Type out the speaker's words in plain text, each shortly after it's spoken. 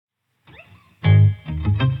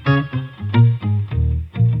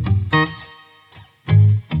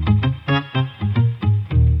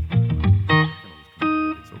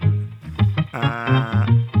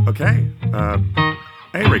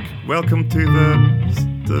welcome to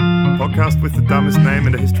the podcast with the dumbest name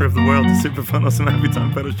in the history of the world, the Super Fun Awesome Happy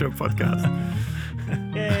Time Pedal Show podcast.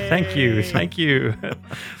 Thank you.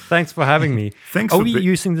 Thanks for having me. Thanks. Are we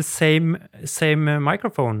using the same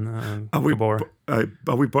microphone, are we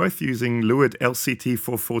both using Lewitt LCT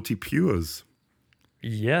 440 Pures?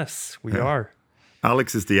 Yes, we are.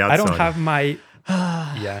 Alex is the outsider. I don't have my...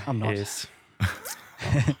 yeah, I'm not.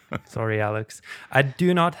 Oh, sorry, Alex. I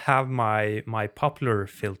do not have my popular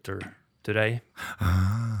filter today.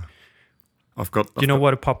 I've got. Do you know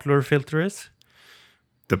what a popular filter is?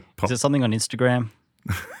 Is it something on Instagram?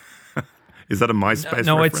 Is that a MySpace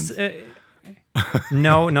reference?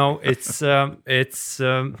 No.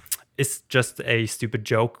 It's just a stupid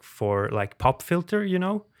joke for like pop filter. You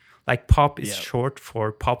know, like pop is short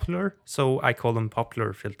for popular, so I call them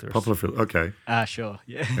popular filters. Popular filter. Okay. Sure.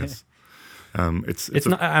 Yeah. Yes. It's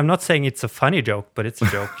not, I'm not saying it's a funny joke, but it's a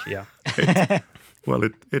joke. Yeah. Well,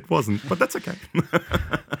 it wasn't, but that's okay.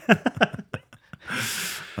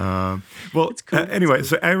 Cool. Anyway,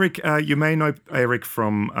 so Eirik, you may know Eirik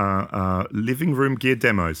from Living Room Gear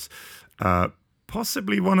Demos,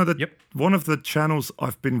 possibly one of the channels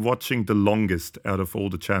I've been watching the longest out of all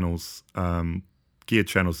the channels, gear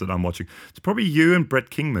channels that I'm watching. It's probably you and Brett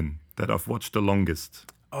Kingman that I've watched the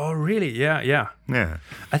longest. Oh, really? Yeah.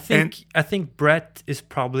 I think Brett is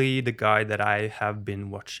probably the guy that I have been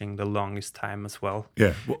watching the longest time as well.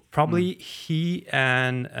 Yeah. Probably he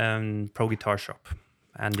and Pro Guitar Shop,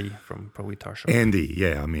 Andy from Pro Guitar Shop. Andy,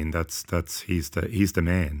 yeah. I mean, that's he's the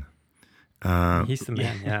man. He's the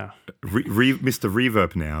man. Yeah. Mr.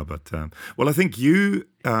 Reverb now, but I think you,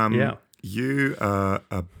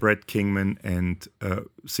 Brett Kingman and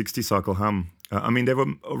 60 Cycle Hum. I mean, they were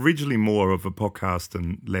originally more of a podcast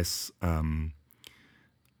and less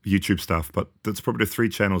YouTube stuff, but that's probably the three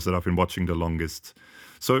channels that I've been watching the longest.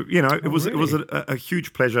 So, it was a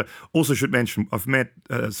huge pleasure. Also should mention, I've met,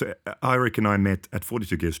 so Eirik and I met at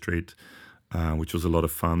 42 Gear Street, which was a lot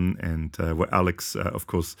of fun. And where Alex, of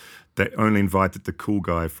course, they only invited the cool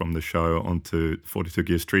guy from the show onto 42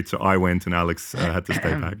 Gear Street. So I went and Alex had to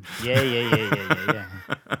stay back. Yeah.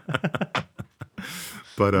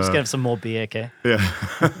 But let's get some more beer, okay? Yeah.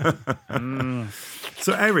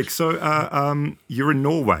 So Eirik, you're in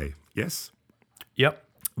Norway, yes? Yep.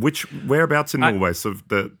 Whereabouts in Norway? So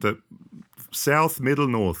the south, middle,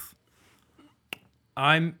 north.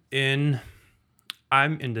 I'm in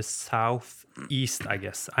the southeast, I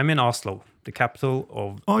guess. I'm in Oslo, the capital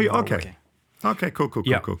of Norway. Okay. Okay,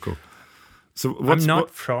 cool. So I'm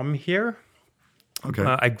not from here. Okay.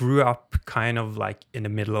 I grew up kind of like in the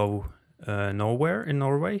middle of nowhere in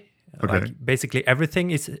Norway. Okay. Like basically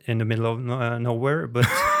everything is in the middle of nowhere, but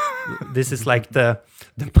this is like the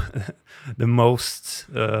most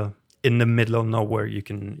in the middle of nowhere you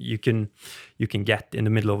can get in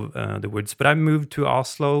the middle of the woods. But I moved to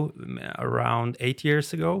Oslo around 8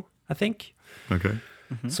 years ago, I think. Okay.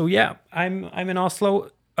 Mm-hmm. So yeah, I'm in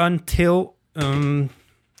Oslo until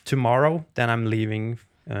tomorrow. Then I'm leaving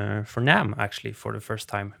for NAMM actually for the first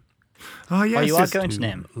time. Oh, yes. You are going to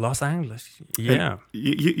NAMM? Los Angeles. Yeah.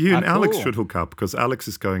 You and Alex cool. should hook up because Alex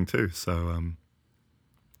is going too. So.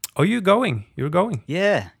 Oh, you're going? You're going?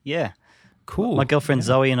 Yeah. Cool. My girlfriend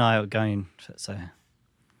Zoe and I are going, so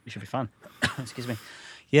it should be fun. Excuse me.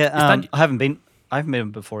 Yeah. I haven't been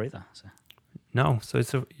before either. So. No, so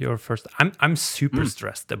it's your first. I'm super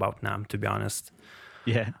stressed about NAMM, to be honest.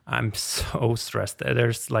 Yeah. I'm so stressed.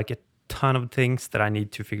 There's like a ton of things that I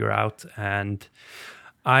need to figure out, and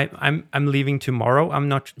I'm leaving tomorrow. I'm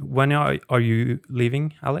not. When are you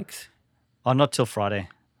leaving, Alex? Oh, not till Friday,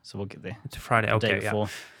 so we'll get there. It's Friday. Okay, day before.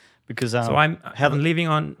 Yeah. Because so I'm leaving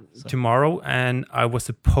on tomorrow, and I was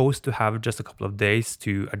supposed to have just a couple of days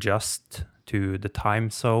to adjust to the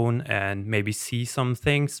time zone and maybe see some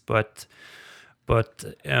things, but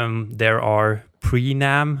there are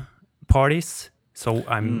pre-NAMM parties, so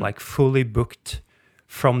I'm like fully booked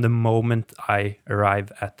from the moment I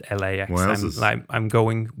arrive at LAX. I'm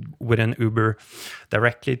going with an Uber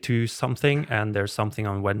directly to something, and there's something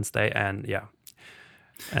on Wednesday, and yeah.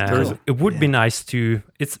 It would be nice to.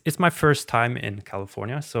 It's my first time in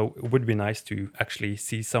California, so it would be nice to actually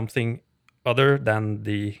see something other than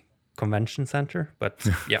the convention center. But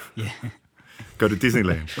yeah. Go to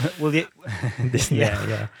Disneyland. Will you?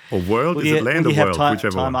 Yeah. Or World? Is it Land or World?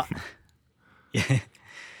 Whichever one. Yeah.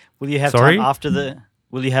 Will you have time after the?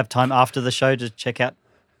 Will you have time after the show to check out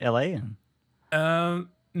LA?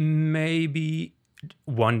 Maybe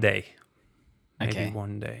one day. Okay. Maybe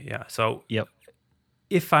one day. Yeah. So. Yep.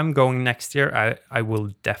 If I'm going next year, I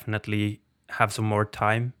will definitely have some more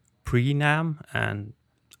time pre-NAMM and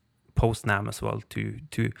post NAM as well.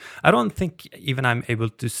 I don't think even I'm able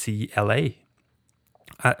to see LA.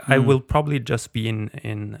 I will probably just be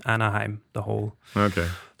in Anaheim the whole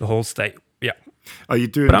stay. Yeah. Are you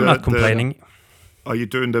doing? But I'm not complaining. Are you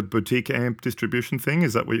doing the boutique amp distribution thing?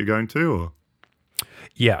 Is that what you're going to? Or?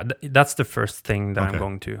 Yeah, that's the first thing that I'm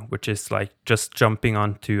going to, which is like just jumping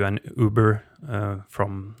onto an Uber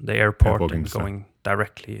from the airport and going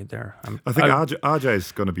directly there. I think RJ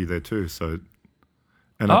is going to be there too. So.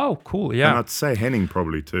 Cool! Yeah, and I'd say Henning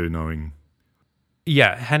probably too, knowing.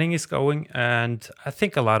 Yeah, Henning is going, and I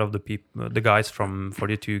think a lot of the guys from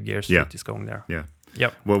 42 Gear Street is going there. Yeah.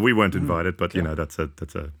 Yep. Well, we weren't invited, but you know that's a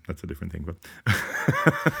different thing. But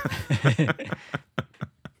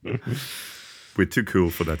we're too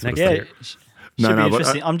cool for that sort of stuff. Should be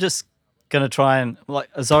interesting. I'm just gonna try and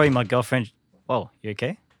Zoe, my girlfriend. Well, you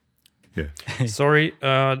okay? Yeah. Sorry,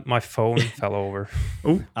 my phone fell over.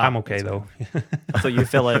 Oh, I'm okay though. I thought you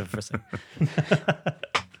fell over for a second.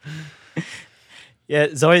 Yeah,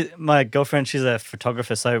 Zoe, my girlfriend, she's a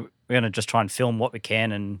photographer, so we're gonna just try and film what we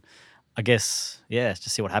can, and I guess just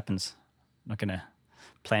see what happens. Not gonna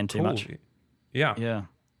plan too much. Yeah. Yeah.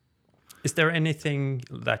 Is there anything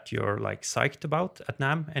that you're like psyched about at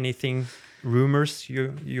NAMM? Anything rumors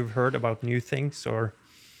you've heard about new things or?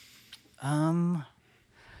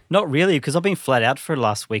 Not really, because I've been flat out for the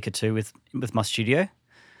last week or two with my studio.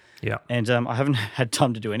 Yeah. And I haven't had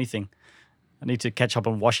time to do anything. I need to catch up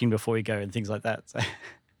on washing before we go and things like that. So.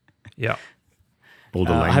 Yeah. All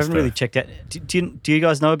the I haven't really checked out. Do you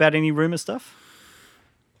guys know about any rumor stuff?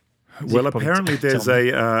 Well, apparently there's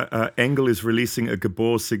Engel is releasing a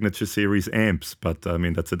Gabor Signature Series amps, but I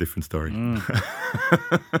mean that's a different story.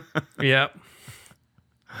 Yeah.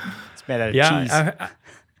 It's made out of cheese.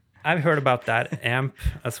 I've heard about that amp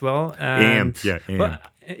as well. Amp.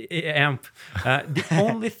 Amp. The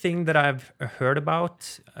only thing that I've heard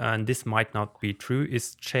about, and this might not be true,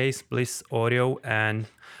 is Chase Bliss Audio and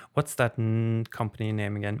what's that company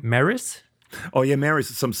name again? Meris? Oh yeah,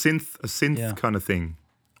 Meris. Some synth kind of thing.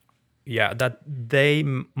 Yeah, that they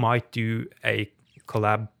might do a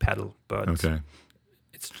collab pedal, but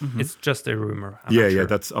it's just a rumor. I'm not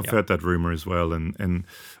sure. I've heard that rumor as well, and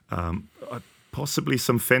possibly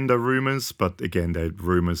some Fender rumors, but again, they're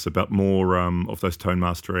rumors about more of those Tone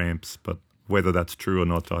Master amps. But whether that's true or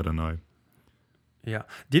not, I don't know. Yeah.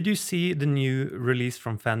 Did you see the new release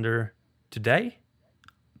from Fender today?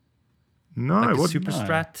 No. Like the Super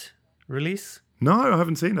Strat release? No, I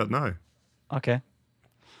haven't seen that. No. Okay.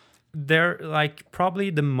 They're like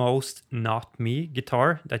probably the most not me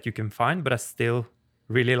guitar that you can find, but I still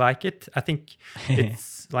really like it. I think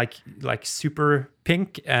it's like super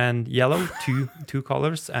pink and yellow, two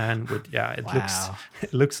colors, and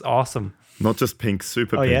it looks awesome. Not just pink,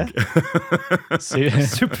 super pink. Yeah?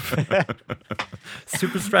 super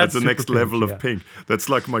Strat. That's the next level of pink. That's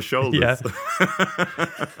like my shoulders. Yeah.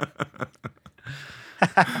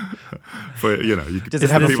 For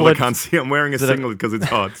people that can't see, I'm wearing a singlet because it's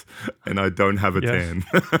hot, and I don't have a tan.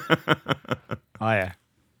 Oh yeah.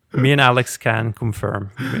 Me and Alex can confirm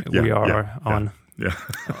we are on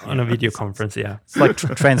a video conference. Yeah, it's like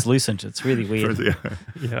translucent. It's really weird.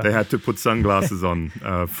 They had to put sunglasses on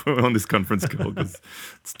on this conference call because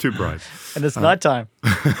it's too bright, and it's nighttime.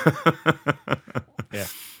 Yeah.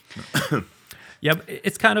 Yeah,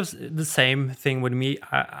 it's kind of the same thing with me.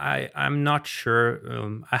 I'm not sure.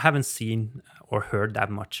 I haven't seen or heard that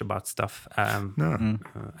much about stuff at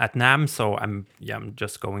NAMM, so I'm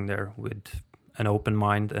just going there with an open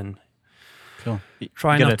mind and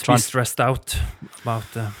try not to be stressed out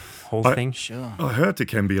about the whole thing. Sure. I heard it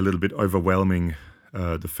can be a little bit overwhelming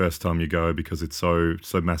the first time you go because it's so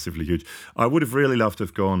massively huge. I would have really loved to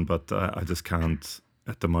have gone, but I just can't.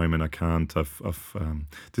 At the moment, I can't.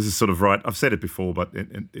 This is sort of right. I've said it before, but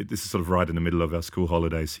this is sort of right in the middle of our school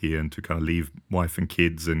holidays here, and to kind of leave wife and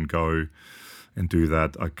kids and go and do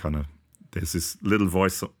that, there's this little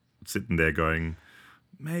voice sitting there going,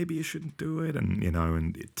 maybe you shouldn't do it, and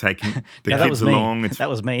and taking the kids along. That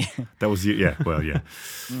was me. That was you. Yeah. Well, yeah.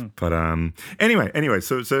 But anyway.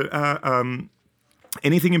 So.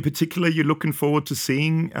 Anything in particular you're looking forward to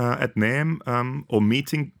seeing at NAMM or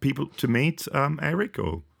meeting people to meet, Eirik?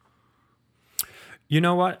 Or? You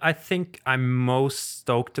know what? I think I'm most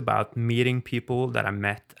stoked about meeting people that I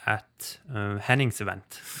met at Henning's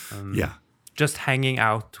event. Just hanging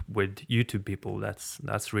out with YouTube people.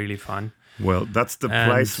 That's really fun. Well, that's the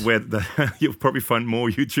place where you'll probably find more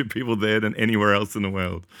YouTube people there than anywhere else in the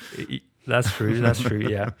world. That's true.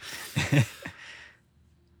 Yeah.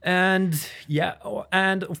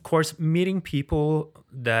 And of course, meeting people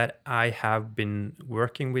that I have been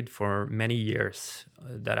working with for many years,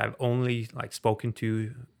 that I've only spoken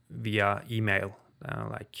to via email,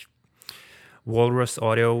 like Walrus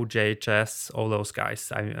Audio, JHS, all those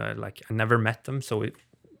guys. I never met them, so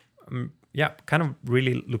kind of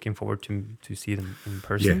really looking forward to see them in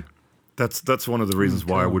person. Yeah. That's one of the reasons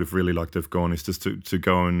why I would have really liked to have gone, is just to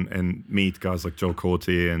go and meet guys like Joel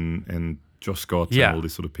Corti and Josh Scott and all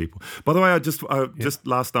these sort of people. By the way, I just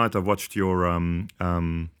last night I watched your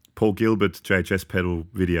Paul Gilbert JHS pedal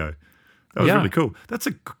video. That was really cool. That's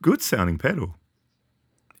a good sounding pedal.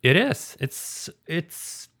 It is.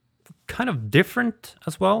 It's kind of different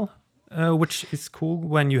as well, which is cool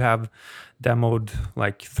when you have demoed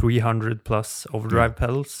like 300 plus overdrive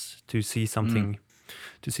pedals to see something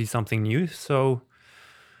new. So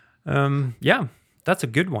that's a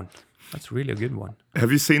good one. That's really a good one.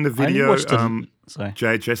 Have you seen the video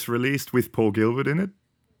JHS released with Paul Gilbert in it?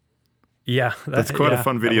 Yeah, that's quite a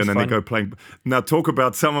fun video. And then they go playing. Now talk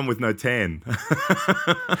about someone with no tan,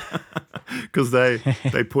 because they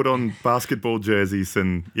put on basketball jerseys,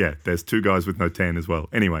 and there's two guys with no tan as well.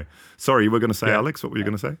 Anyway, sorry, you were going to say, Alex, what were you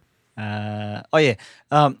going to say? I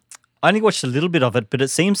only watched a little bit of it, but it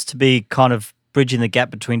seems to be kind of bridging the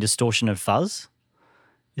gap between distortion and fuzz.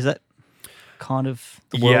 Is that kind of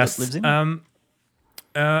the world it lives in?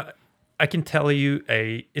 I can tell you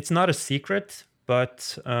it's not a secret,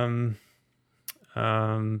 but the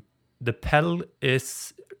pedal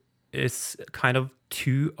is kind of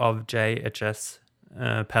two of JHS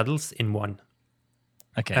pedals in one.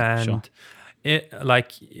 Okay, and sure.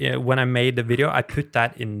 When I made the video, I put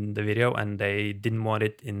that in the video, and they didn't want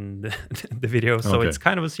it in the video, so it's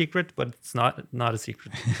kind of a secret, but it's not a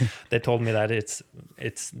secret. They told me that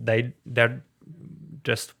they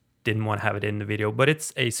just didn't want to have it in the video, but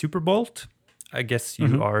it's a Super Bolt. I guess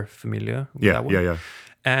you are familiar with that one. Yeah.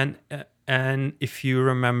 And if you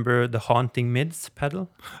remember the Haunting Mids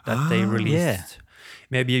pedal that they released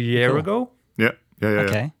maybe a year ago. Yeah.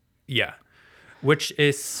 Okay. Yeah. Which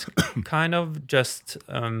is kind of just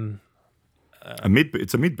it's a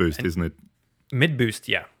mid boost, isn't it? Mid boost,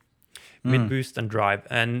 yeah. Mid boost and drive,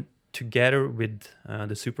 and together with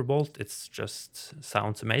the Super Bolt, it's just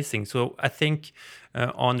sounds amazing. So I think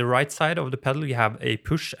on the right side of the pedal you have a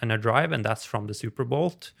push and a drive, and that's from the Super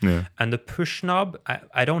Bolt. Yeah. And the push knob,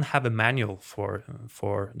 I don't have a manual for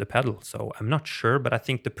the pedal, so I'm not sure. But I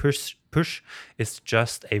think the push is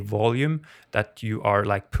just a volume that you are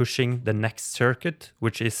like pushing the next circuit,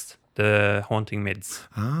 which is the Haunting Mids.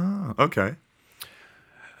 Ah, okay.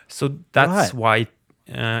 So that's why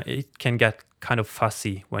it can get kind of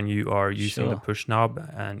fuzzy when you are using the push knob,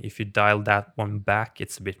 and if you dial that one back,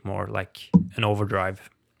 it's a bit more like an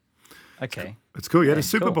overdrive. Okay, it's cool. Yeah, the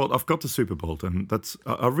Super Bolt. I've got the Super Bolt, and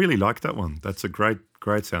I really like that one. That's a great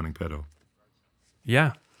sounding pedal.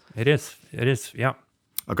 Yeah, it is. Yeah,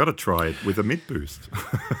 I got to try it with a mid boost.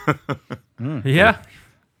 Yeah.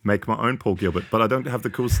 Make my own Paul Gilbert, but I don't have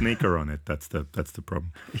the cool sneaker on it. That's the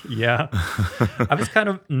problem. Yeah, I was kind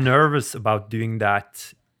of nervous about doing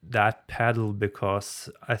that pedal because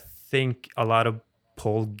I think a lot of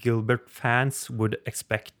Paul Gilbert fans would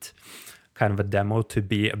expect kind of a demo to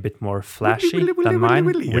be a bit more flashy than mine,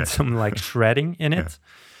 with some like shredding in it.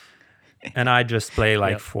 And I just play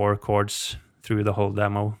like 4 chords through the whole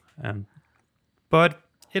demo, but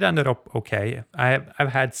it ended up okay. I've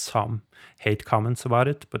had some hate comments about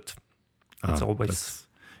it, but it's always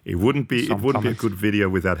it wouldn't be a good video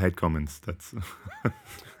without hate comments. That's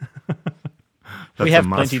we have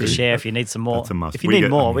plenty to share if you need some more. That's a must. If you need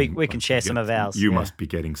more, we can share some of ours. You must be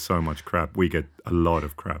getting so much crap. We get a lot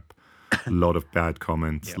of crap, a lot of bad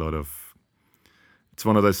comments, a lot of. It's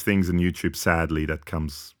one of those things in YouTube, sadly, that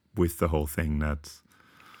comes with the whole thing, that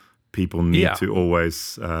people need to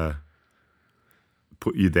always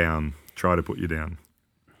put you down, try to put you down.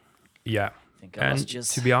 Yeah, and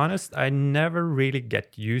to be honest, I never really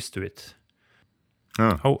get used to it.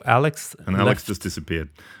 Oh, Alex. And Alex just disappeared.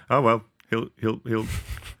 Oh, well. He'll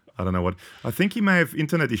I don't know what. I think he may have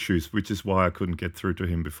internet issues, which is why I couldn't get through to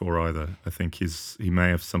him before either. I think he may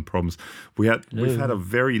have some problems. We've had a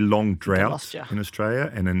very long drought in Australia,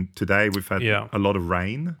 and then today we've had a lot of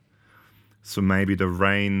rain. So maybe the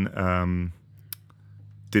rain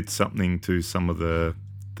did something to some of the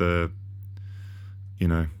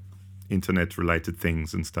internet related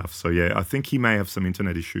things and stuff. So I think he may have some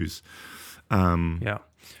internet issues. He'll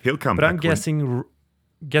come back. But I'm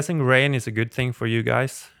guessing rain is a good thing for you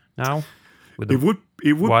guys now, with the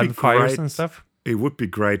wildfires and stuff. It would be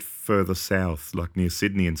great further south, like near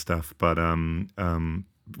Sydney and stuff, but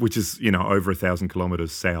which is over 1,000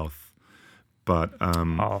 kilometers south. But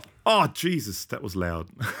oh Jesus, that was loud.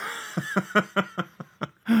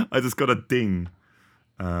 I just got a ding.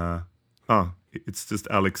 It's just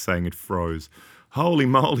Alex saying it froze. holy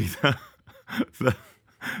moly,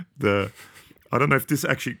 the I don't know if this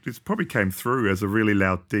probably came through as a really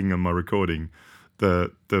loud ding on my recording.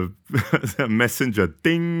 The the messenger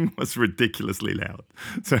ding was ridiculously loud.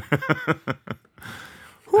 So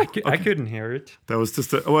I couldn't hear it. that was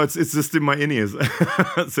just it's just in my in-ears.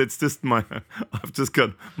 So it's just I've just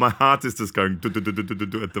got, my heart is just going do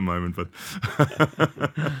at the moment, but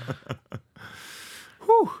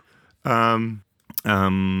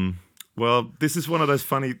well, this is one of those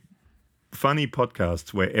funny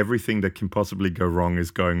podcasts where everything that can possibly go wrong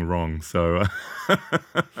is going wrong. So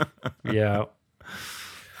yeah.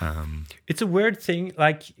 It's a weird thing,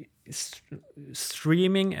 like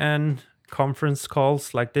streaming and conference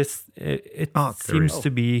calls like this. It seems to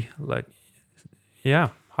be like, yeah.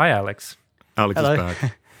 Hi, Alex. Alex Hello. is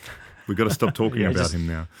back. We've got to stop talking about him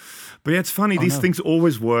now. But yeah, it's funny. These no. things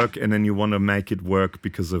always work, and then you want to make it work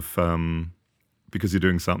because you're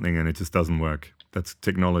doing something, and it just doesn't work. That's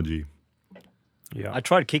technology. Yeah. I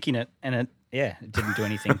tried kicking it, and it didn't do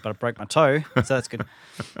anything, but I broke my toe, so that's good.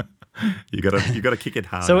 You gotta kick it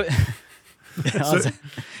hard. So,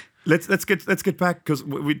 let's get back, because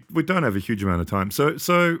we don't have a huge amount of time. So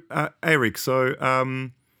Eirik,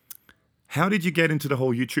 how did you get into the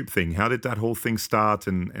whole YouTube thing? How did that whole thing start,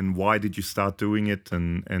 and why did you start doing it,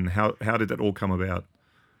 and how did that all come about?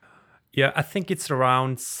 Yeah, I think it's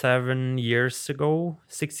around 6 years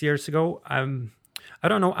ago. I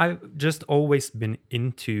don't know. I've just always been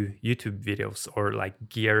into YouTube videos, or like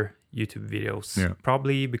gear YouTube videos. Yeah.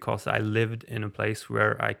 Probably because I lived in a place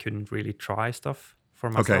where I couldn't really try stuff for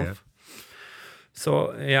myself. Okay, yeah.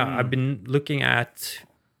 So yeah, I've been looking at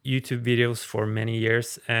YouTube videos for many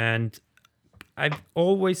years, and I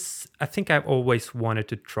think I've always wanted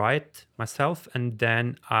to try it myself. And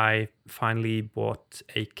then I finally bought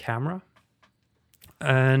a camera,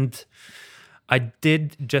 and I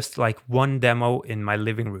did just like one demo in my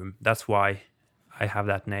living room. That's why I have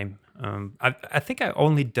that name. I think I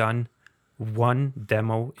only done one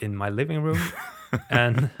demo in my living room,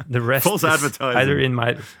 and the rest False is advertising. either in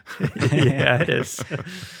my yeah, it is.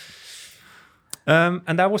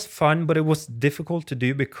 And that was fun, but it was difficult to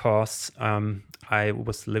do because I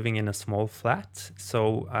was living in a small flat,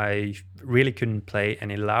 so I really couldn't play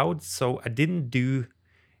any loud. So I didn't do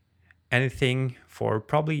anything for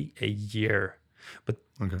probably a year. But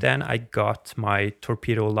then I got my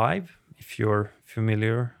Torpedo Live, if you're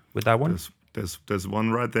familiar with that one. There's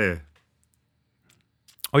one right there.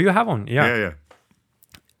 Oh, you have one? Yeah. Yeah.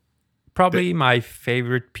 Probably my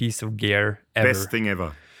favorite piece of gear ever. Best thing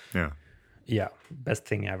ever. Yeah. Yeah, best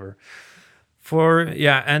thing ever.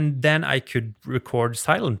 And then I could record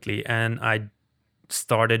silently, and I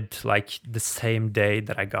started like the same day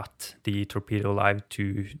that I got the Torpedo Live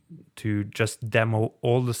to just demo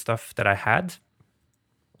all the stuff that I had.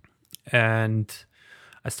 And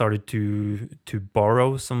I started to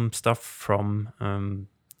borrow some stuff from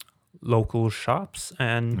local shops,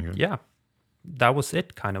 and that was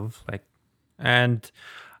it, kind of like. And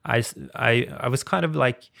I was kind of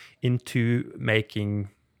like into making,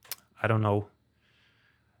 I don't know,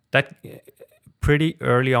 that pretty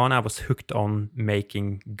early on I was hooked on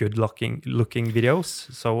making good looking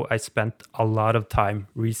videos. So I spent a lot of time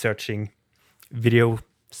researching video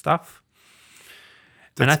stuff.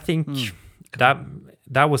 And I think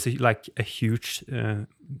that was like a huge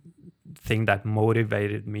thing that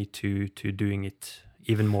motivated me to doing it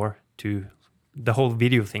even more, to the whole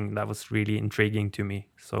video thing. That was really intriguing to me.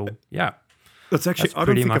 So yeah. That's actually, I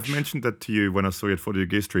don't think I've mentioned that to you when I saw you at 40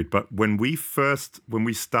 Gear Street, but when we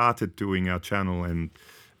started doing our channel, and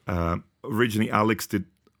originally Alex did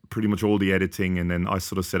pretty much all the editing, and then I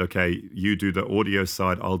sort of said, okay, you do the audio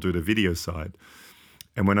side, I'll do the video side.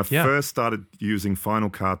 And when I first started using Final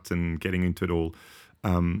Cut and getting into it all,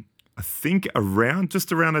 I think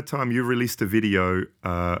just around that time, you released a video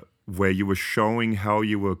where you were showing how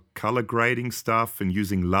you were color grading stuff and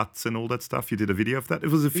using LUTs and all that stuff. You did a video of that. It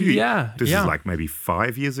was a few. This is like maybe 4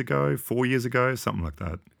 years ago, something like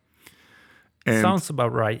that. And, sounds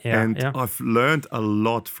about right. Yeah. And I've learned a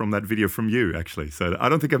lot from that video from you, actually. So I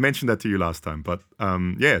don't think I mentioned that to you last time, but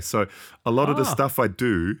so a lot of the stuff I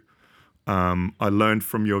do, I learned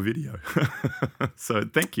from your video. So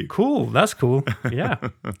thank you. Cool. That's cool. Yeah.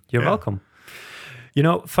 You're welcome. You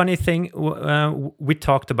know, funny thing, we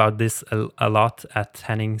talked about this a lot at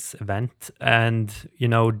Henning's event, and, you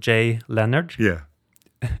know, Jay Leonard. Yeah.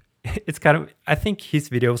 It's kind of, I think his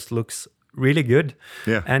videos looks really good.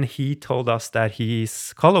 Yeah. And he told us that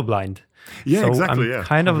he's colorblind. Yeah, so exactly. I'm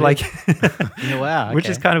kind of like, wow, okay. Which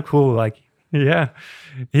is kind of cool. Like, yeah,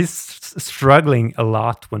 he's struggling a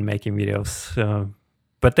lot when making videos,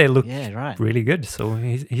 but they look really good. So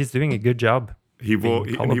he's doing a good job. He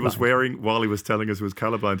was wearing, while he was telling us he was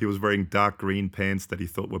colorblind, he was wearing dark green pants that he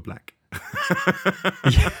thought were black.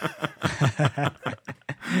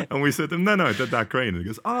 And we said to him, no, they're dark green. And he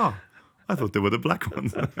goes, I thought they were the black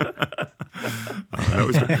ones.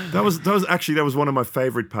 That was one of my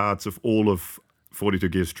favorite parts of all of 42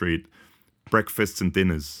 Gear Street, breakfasts and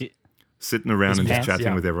dinners. Sitting around and just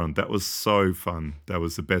chatting with everyone. That was so fun. That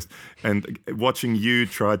was the best. And watching you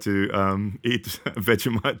try to eat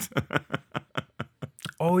Vegemite.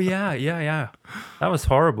 Oh, yeah. That was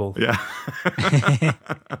horrible. Yeah.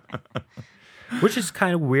 Which is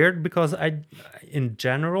kind of weird because in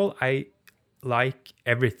general, I like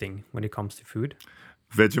everything when it comes to food.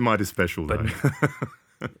 Vegemite is special, though.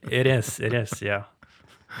 It is, yeah.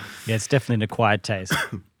 Yeah, it's definitely an acquired taste.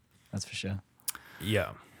 That's for sure.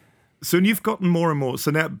 Yeah. So you've gotten more and more. So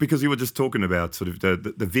now, because you were just talking about sort of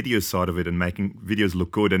the video side of it and making videos look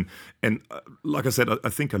good, and like I said, I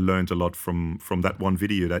think I learned a lot from that one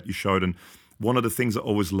video that you showed. And one of the things I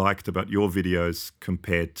always liked about your videos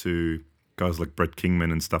compared to guys like Brett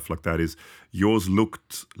Kingman and stuff like that is yours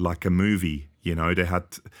looked like a movie. You know,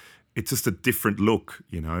 it's just a different look.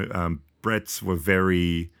 You know, Brett's were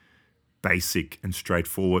very basic and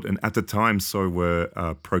straightforward, and at the time, so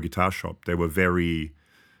were Pro Guitar Shop. They were very.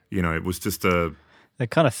 You know, it was just they're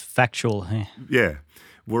kind of factual. Hey? Yeah.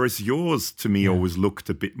 Whereas yours, to me, always looked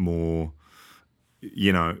a bit more,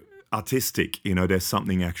 you know, artistic. You know, there's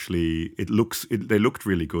something actually, they looked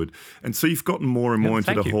really good. And so you've gotten more and more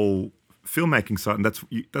into the whole filmmaking side. And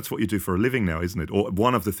that's what you do for a living now, isn't it? Or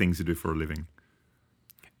one of the things you do for a living.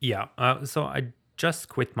 Yeah. So I just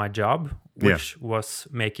quit my job, which was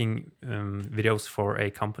making videos for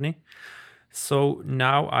a company. So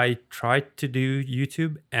now I try to do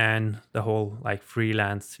YouTube and the whole like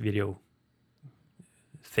freelance video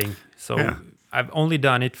thing. So I've only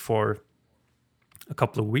done it for a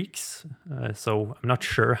couple of weeks. So I'm not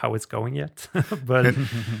sure how it's going yet. But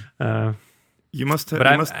you must have.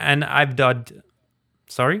 I've done.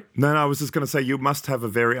 Sorry? No, I was just going to say you must have a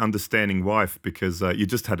very understanding wife because you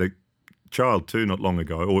just had a child too not long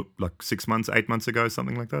ago, or like 6 months, 8 months ago,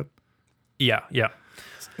 something like that. Yeah.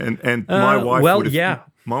 And my wife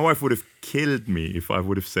my wife would have killed me if I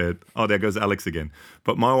would have said, oh, there goes Alex again.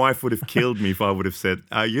 But my wife would have killed me if I would have said,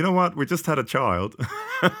 you know what? We just had a child.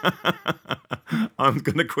 I'm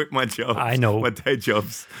going to quit my job. I know. My day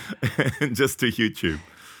jobs and just do YouTube.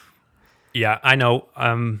 Yeah, I know.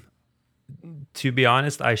 To be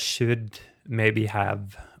honest, I should maybe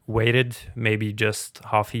have waited maybe just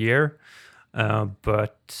half a year.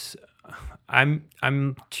 But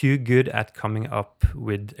I'm too good at coming up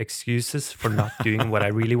with excuses for not doing what I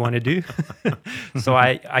really want to do. So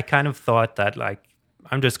I kind of thought that like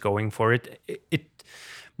I'm just going for it. It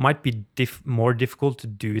might be more difficult to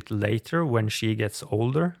do it later when she gets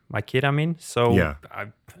older, my kid, I mean. So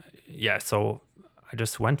so I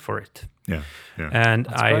just went for it. Yeah. And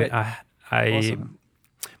That's awesome.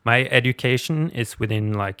 My education is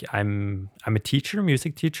within like I'm a teacher,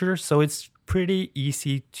 music teacher, so it's pretty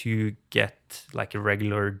easy to get like a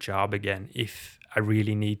regular job again if I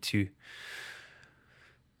really need to.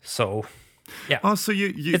 So, yeah. Oh, so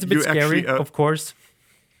it's a bit scary, of course.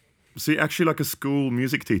 So you're actually like a school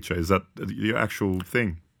music teacher? Is that your actual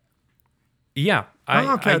thing? Yeah.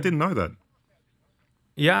 I didn't know that.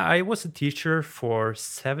 Yeah, I was a teacher for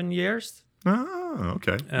 7 years. Oh,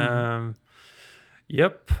 okay.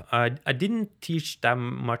 Yep. I didn't teach that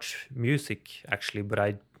much music actually, but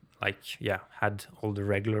I had all the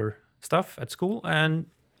regular stuff at school, and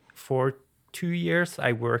for 2 years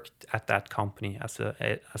I worked at that company as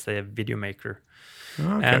a video maker.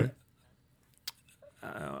 Okay. And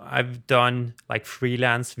I've done like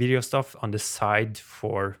freelance video stuff on the side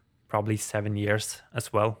for probably 7 years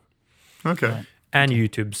as well. Okay. And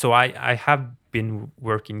YouTube. So I have been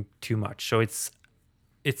working too much. So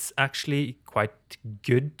it's actually quite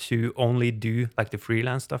good to only do like the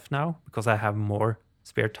freelance stuff now because I have more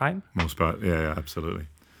spare time. Yeah, absolutely.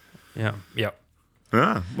 Yeah.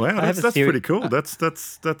 Ah, wow, that's pretty cool. That's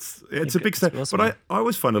it's a big step. Awesome. But I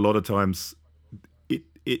always find a lot of times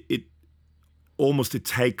it almost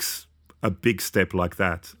takes a big step like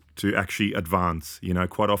that to actually advance. You know,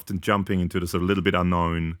 quite often jumping into this a little bit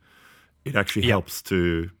unknown, it actually helps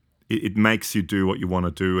to. It makes you do what you want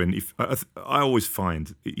to do, and if I always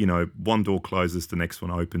find, you know, one door closes, the next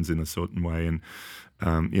one opens in a certain way, and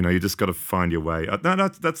you know, you just got to find your way. No,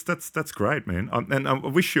 that's great, man, and I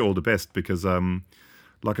wish you all the best because,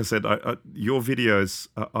 like I said, your videos,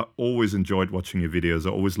 I always enjoyed watching your videos. I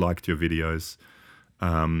always liked your videos,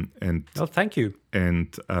 and thank you.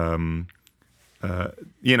 And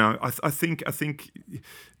I think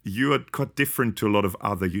you are quite different to a lot of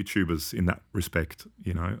other YouTubers in that respect,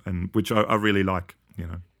 and which I really like,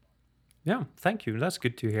 Yeah, thank you. That's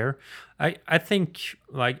good to hear. I think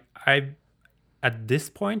at this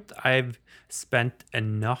point I've spent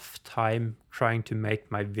enough time trying to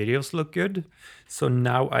make my videos look good. So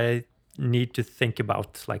now I need to think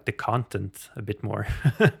about the content a bit more.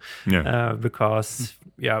 Because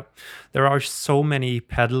there are so many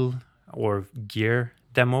pedal or gear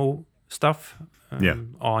demo stuff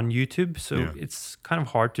on YouTube, so it's kind of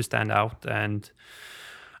hard to stand out, and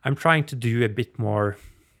I'm trying to do a bit more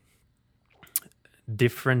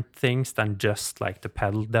different things than just the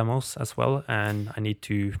pedal demos as well, and I need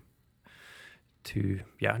to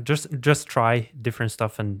just try different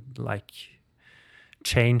stuff and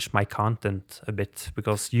change my content a bit,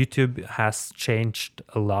 because YouTube has changed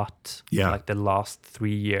a lot the last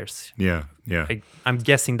 3 years. I'm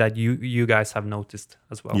guessing that you guys have noticed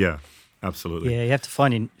as well. Yeah, absolutely. Yeah, you have to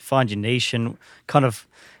find your niche, and kind of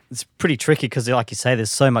it's pretty tricky because, like you say,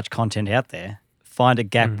 there's so much content out there. Find a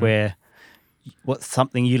gap where what's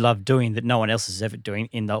something you love doing that no one else is ever doing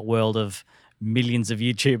in the world of millions of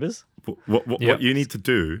YouTubers. What you need to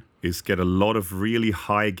do is get a lot of really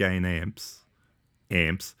high gain amps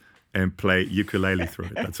and play ukulele through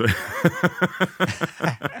it. That's what.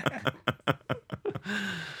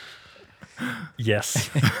 Yes.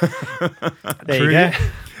 There you go.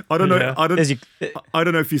 I don't know. I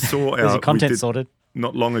don't know if you saw your content sorted.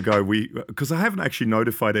 Not long ago, because I haven't actually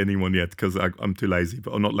notified anyone yet because I'm too lazy,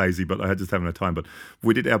 or not lazy, but I just haven't had time. But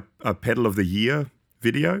we did our Pedal of the Year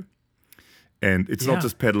video, and it's not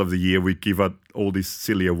just Pedal of the Year. We give out all these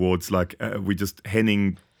silly awards.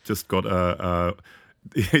 Henning just got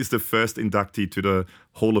he's the first inductee to the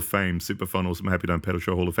Hall of Fame, super fun, awesome, happy done pedal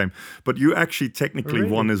show Hall of Fame. But you actually technically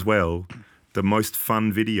won as well the most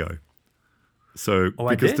fun video. So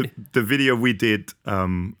because the video we did.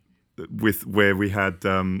 With where we had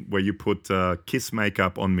where you put kiss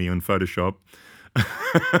makeup on me on Photoshop.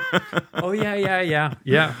 Oh yeah.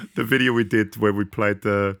 The video we did where we played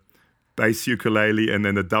the bass ukulele and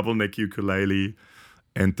then the double neck ukulele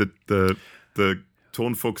and the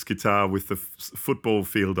Tornfox guitar with the football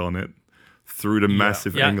field on it through the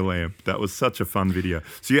massive angle amp. That was such a fun video.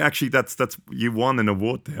 So you actually that's you won an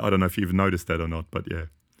award there. I don't know if you've noticed that or not, but yeah.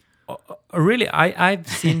 Really, I've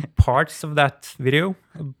seen parts of that video,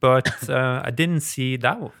 but I didn't see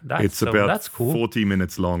that. It's about that's cool. 40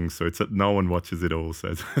 minutes long, so no one watches it all.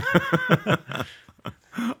 So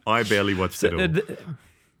I barely watched it all.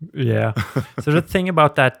 Yeah. So the thing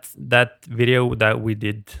about that video that we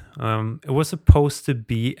did, it was supposed to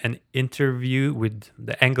be an interview with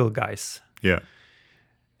the Angle guys. Yeah.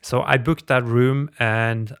 So I booked that room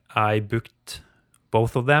and I booked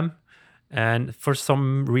both of them. And for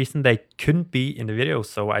some reason they couldn't be in the video,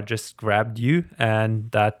 so I just grabbed you, and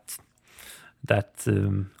that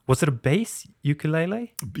was it a bass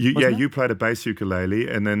ukulele? You played a bass ukulele,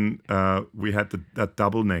 and then we had that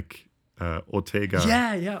double neck Ortega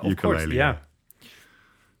of ukulele. Course, yeah.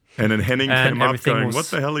 And then Henning came up going, "What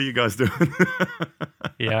the hell are you guys doing?"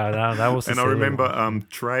 that was. And I remember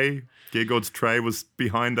Trey, Geargod's Trey, was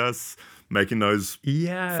behind us making those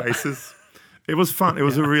faces. It was fun. It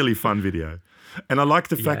was a really fun video. And I like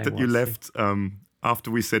the fact that you left,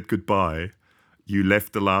 after we said goodbye, you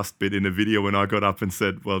left the last bit in the video when I got up and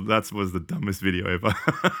said, well, that was the dumbest video ever.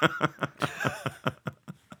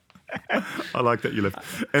 I like that you left.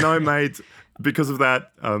 And I made, because of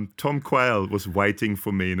that, Tom Quayle was waiting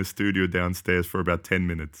for me in a studio downstairs for about 10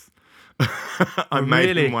 minutes. I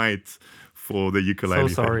made him wait for the ukulele.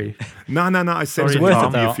 So sorry. No. I said to him,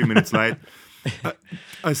 I'll be a few minutes late.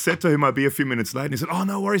 I said to him, I'd be a few minutes late, and he said, "Oh,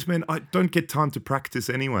 no worries, man. I don't get time to practice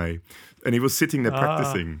anyway." And he was sitting there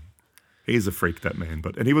practicing. He's a freak, that man.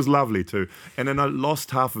 And he was lovely too. And then I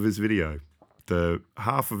lost half of his video. The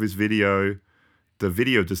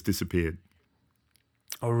video just disappeared.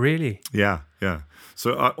 Oh, really? Yeah.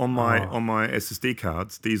 So on my SSD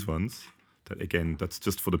cards, these ones, that's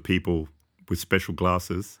just for the people with special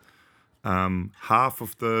glasses. Half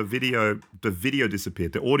of the video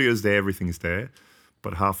disappeared. The audio is there, everything is there,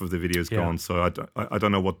 but half of the video is gone. So I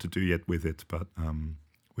don't know what to do yet with it, but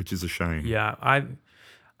which is a shame. Yeah,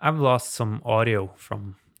 I've lost some audio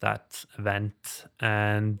from that event,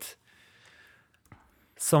 and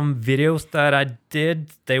some videos that I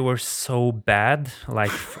did, they were so bad,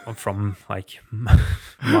 from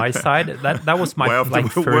my side. That was my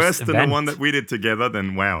first worse than event. The one that we did together.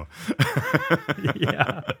 Then wow.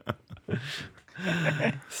 Yeah.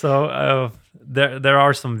 So there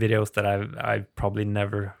are some videos that I probably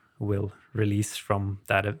never will release from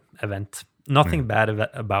that event. Nothing bad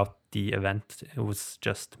about the event. It was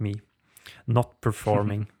just me not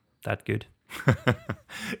performing that good.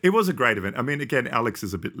 It was a great event. I mean, again, Alex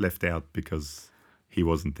is a bit left out because he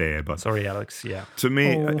wasn't there. But sorry, Alex. Yeah. To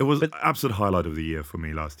me, it was absolute highlight of the year for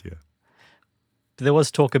me last year. But there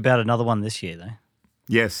was talk about another one this year, though.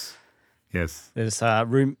 Yes. There's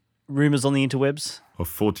rumors on the interwebs. Of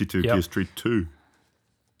 42 Gear Street 2.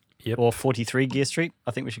 Yep. Or 43 Gear Street,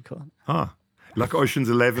 I think we should call it. Ah, like Ocean's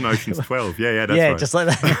 11, Ocean's 12. Yeah, that's right. Yeah, just like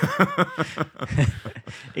that.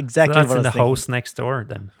 Exactly. So that's what in I the was house next door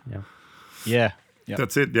then. Yeah. Yeah. Yep.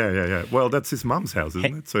 That's it. Yeah. Well, that's his mum's house,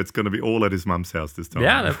 isn't it? So it's going to be all at his mum's house this time.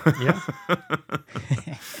 Yeah.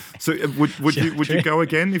 So would you go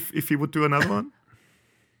again if he would do another one?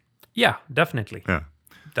 Yeah, definitely. Yeah.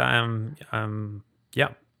 Yeah,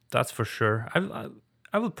 that's for sure.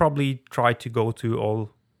 I will probably try to go to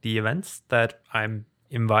all the events that I'm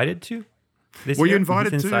invited to this Were year. You invited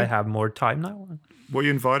since to? I have more time now. Were you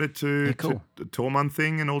invited to cool. the Torman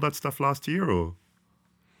thing and all that stuff last year, or?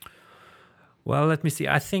 Well, let me see.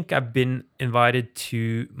 I think I've been invited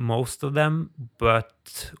to most of them,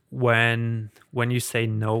 but when you say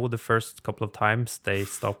no the first couple of times, they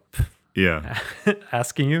stop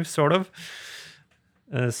asking you, sort of.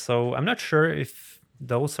 So I'm not sure if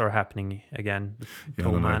those are happening again.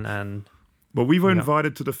 Torman and... Well, we were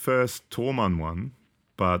invited to the first Torman one,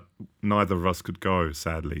 but neither of us could go,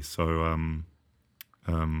 sadly. So...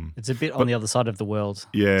 it's a bit on the other side of the world.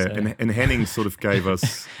 Yeah, so. and Henning sort of gave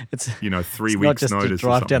us, 3 weeks not just notice. To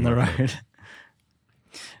drive down the like road.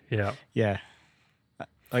 Yeah.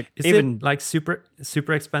 Like is even it like super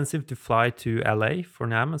expensive to fly to LA for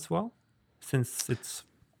NAMM as well, since it's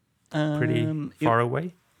pretty far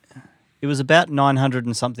away? It was about 900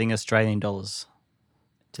 and something Australian dollars,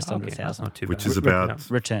 just under 1,000. That's not too which bad. is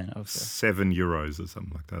about return of €7 or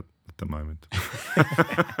something like that at the moment.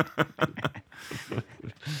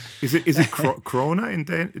 Is it krona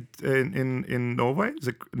in Norway? Is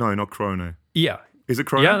it not krona? Yeah. Is it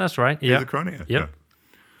krona? Yeah, that's right. Yeah. Is it krona? Yep. Yeah.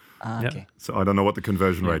 Okay. So I don't know what the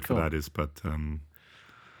conversion rate cool. for that is, but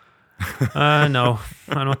no,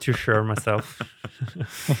 I'm not too sure myself.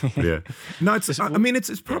 yeah. No, I mean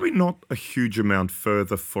it's probably not a huge amount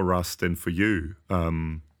further for us than for you.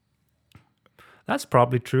 That's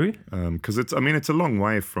probably true. Because it's a long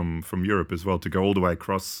way from Europe as well to go all the way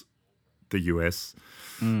across the US.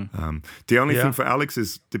 The only thing for Alex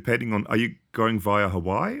is depending on, are you going via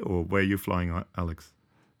Hawaii or where are you flying, Alex?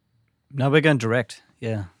 No, we're going direct.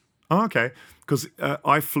 Yeah. Oh, okay. Because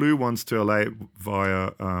I flew once to LA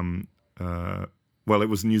via, it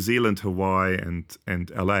was New Zealand, Hawaii,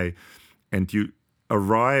 and LA, and you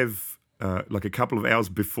arrive like a couple of hours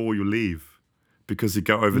before you leave because you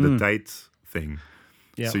go over the date thing.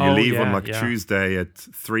 Yeah. So you leave on Tuesday at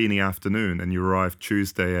 3 p.m. and you arrive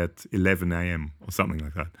Tuesday at 11 a.m. or something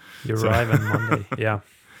like that. You arrive on Monday, yeah.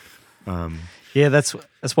 Yeah, that's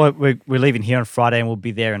why we're leaving here on Friday and we'll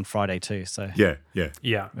be there on Friday too. So yeah.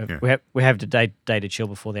 We have the day to chill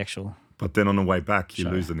before the actual. But then on the way back, you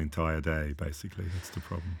lose an entire day. Basically, that's the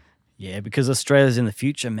problem. Yeah, because Australia's in the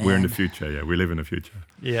future, man. We're in the future. Yeah, we live in the future.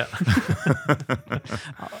 Yeah.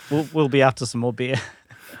 we'll be after some more beer.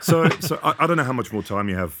 So I don't know how much more time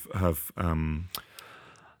you have.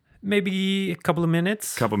 Maybe a couple of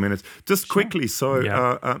minutes. Just quickly.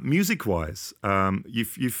 So music-wise,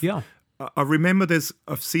 you've. I remember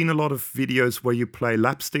I've seen a lot of videos where you play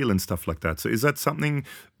lap steel and stuff like that. So is that something,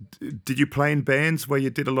 did you play in bands where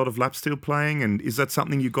you did a lot of lap steel playing? And is that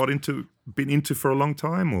something you been into for a long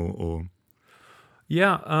time or?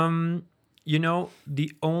 Yeah.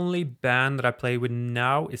 The only band that I play with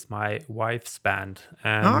now is my wife's band.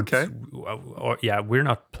 And okay. We're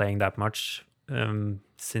not playing that much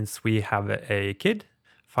since we have a kid,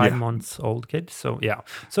 5 months old kid. So, yeah.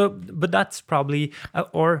 But that's probably,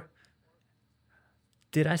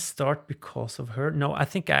 did I start because of her? No, I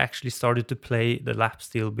think I actually started to play the lap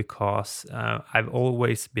steel because I've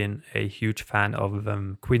always been a huge fan of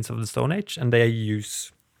Queens of the Stone Age, and they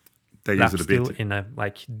use lap it a steel bit in a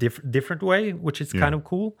different way, which is kind of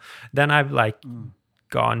cool. Then I've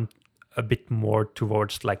gone a bit more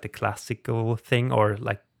towards the classical thing or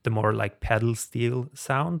the more pedal steel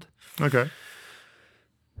sound. Okay.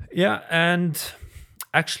 Yeah, and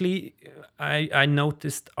actually, I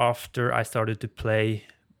noticed after I started to play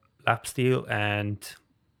lap steel and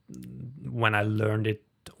when I learned it,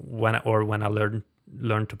 when I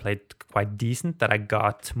learned to play it quite decent, that I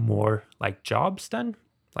got more jobs then,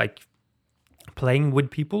 playing with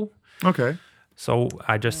people. Okay. So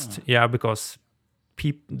I just because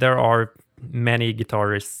there are many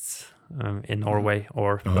guitarists in Norway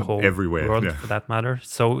or the whole everywhere, world for that matter.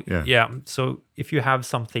 So so if you have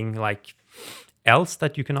something else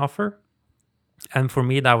that you can offer. And for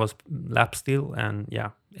me, that was lap steel, and yeah,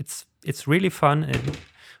 it's really fun.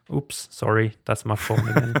 Oops, sorry, that's my phone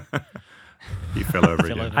again. He fell over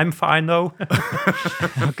again. I'm fine though.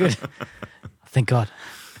 Oh, good. Thank God.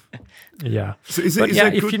 Yeah. So is but it yeah,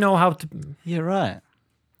 good, if you know how to. Yeah, right.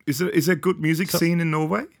 Is there a good music scene in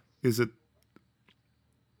Norway? Is it?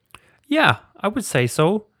 Yeah, I would say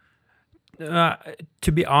so.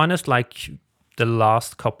 To be honest, like the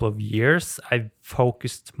last couple of years, I've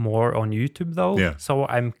focused more on YouTube though. Yeah. So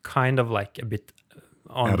I'm kind of like a bit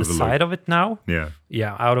on Out the of the side loop. of it now. Yeah.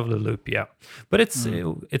 Yeah, out of the loop. Yeah, but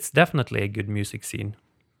it's definitely a good music scene.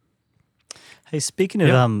 Hey, speaking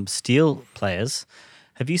of steel players,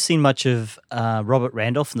 have you seen much of Robert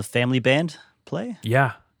Randolph from the Family Band play?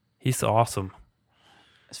 Yeah, he's awesome.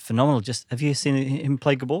 It's phenomenal. Just have you seen him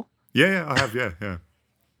play gabor? Yeah, I have. Yeah.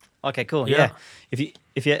 Okay, cool. Yeah. Yeah.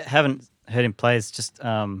 If you haven't heard him play, it's just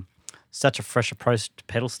such a fresh approach to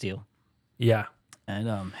pedal steel, Yeah,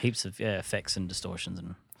 and heaps of effects and distortions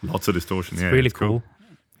and Lots of distortion. it's Yeah, really it's cool.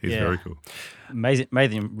 He's Yeah. very cool.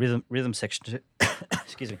 amazing rhythm section too.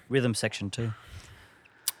 Excuse me, rhythm section too.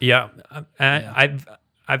 yeah.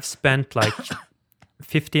 I've spent like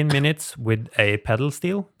 15 minutes with a pedal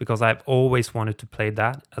steel because I've always wanted to play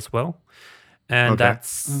that as well. And Okay.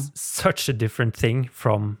 that's such a different thing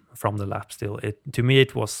from the lap steel. To me,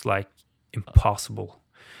 it was like impossible.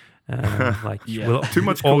 Like Yeah. with Too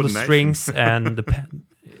much all the coordination. strings and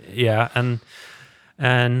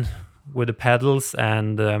and with the pedals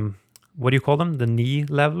and what do you call them? The knee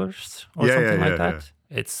levelers or Yeah, something yeah, like yeah, that.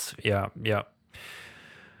 It's yeah.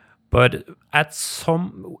 But at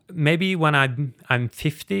maybe when I'm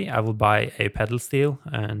 50, I will buy a pedal steel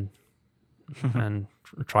and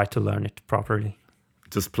try to learn it properly.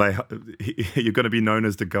 Just play. You're going to be known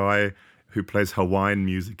as the guy who plays Hawaiian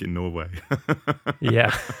music in Norway.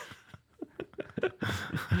 Yeah.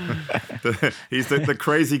 He's the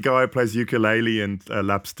crazy guy who plays ukulele and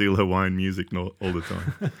lap steel Hawaiian music all the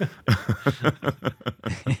time.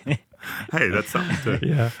 Hey, that's something too.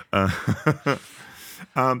 Yeah.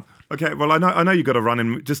 Okay, well, I know you got to run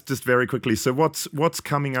in just very quickly. So what's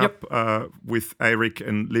coming up with Eirik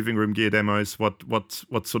and Living Room Gear demos? What's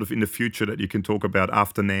sort of in the future that you can talk about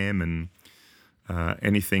after NAMM and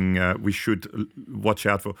anything we should watch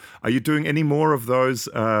out for? Are you doing any more of those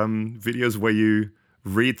videos where you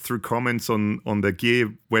read through comments on the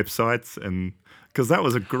gear websites? And because that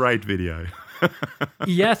was a great video.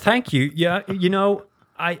 Yeah, thank you. Yeah,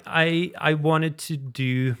 I wanted to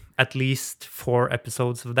do at least 4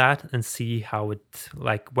 episodes of that and see how it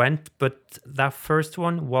went, but that first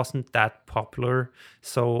one wasn't that popular,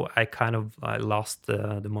 so I kind of lost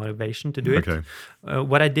the motivation to do it. Okay.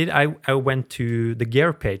 What I did, I went to the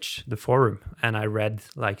gear page, the forum, and I read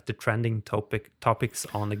the trending topics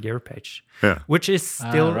on the gear page, which is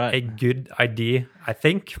still a good idea, I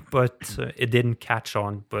think, but it didn't catch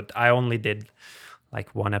on. But I only did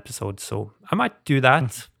 1 episode, so I might do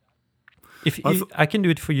that. If I can do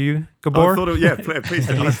it for you, Gabor. I thought please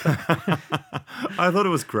do. I thought it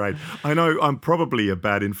was great. I know I'm probably a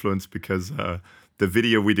bad influence because the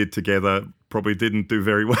video we did together probably didn't do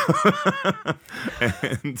very well,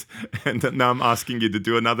 and now I'm asking you to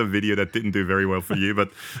do another video that didn't do very well for you. But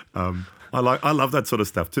I love that sort of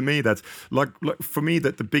stuff. To me, that's like for me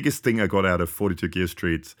that the biggest thing I got out of 42 Gear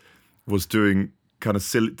Street was doing kind of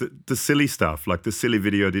silly, the silly stuff, like the silly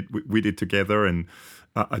video we did together, and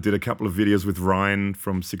I did a couple of videos with Ryan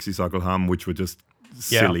from 60 Cycle Hum, which were just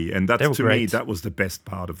silly, and that's to me that was the best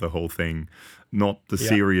part of the whole thing, not the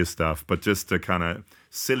serious stuff, but just the kind of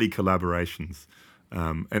silly collaborations.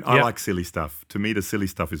 And I like silly stuff. To me, the silly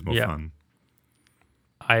stuff is more fun.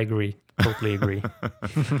 I agree. Totally agree.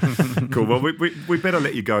 Cool. Well, we better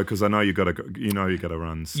let you go because I know you got to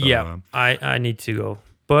run. So, I need to go,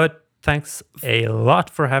 but. Thanks a lot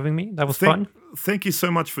for having me. That was fun. Thank you so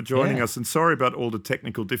much for joining us, and sorry about all the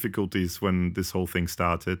technical difficulties when this whole thing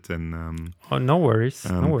started. And no worries,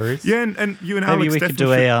 no worries. Yeah, and you and maybe Alex we could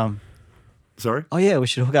do a. Sorry. Oh yeah, we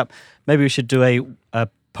should hook up. Maybe we should do a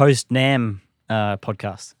post NAMM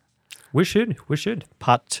podcast. We should.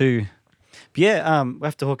 Part 2. But yeah, we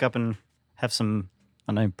have to hook up and have some,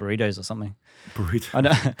 I don't know, burritos or something. Burrito. I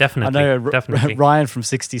know, definitely. I know definitely. Ryan from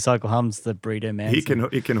 60 Cycle Hum's the burrito man. He can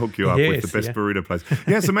hook you up with the best burrito place.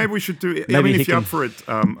 Yeah, so maybe we should do. I mean, if you're up for it,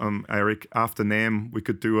 Eirik, after NAMM, we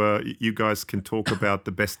could do you guys can talk about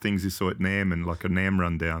the best things you saw at NAMM and like a NAMM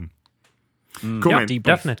rundown. Cool, man.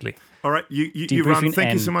 Definitely. All right, you run.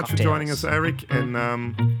 Thank you so much for joining us, Eirik, and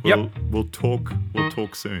we'll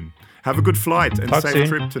talk soon. Have a good flight and safe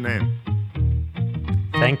trip to NAMM.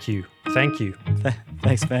 Thank you.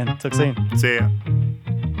 Thanks, man. Talk soon. See ya.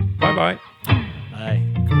 Bye-bye. Bye.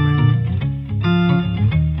 Cool, man.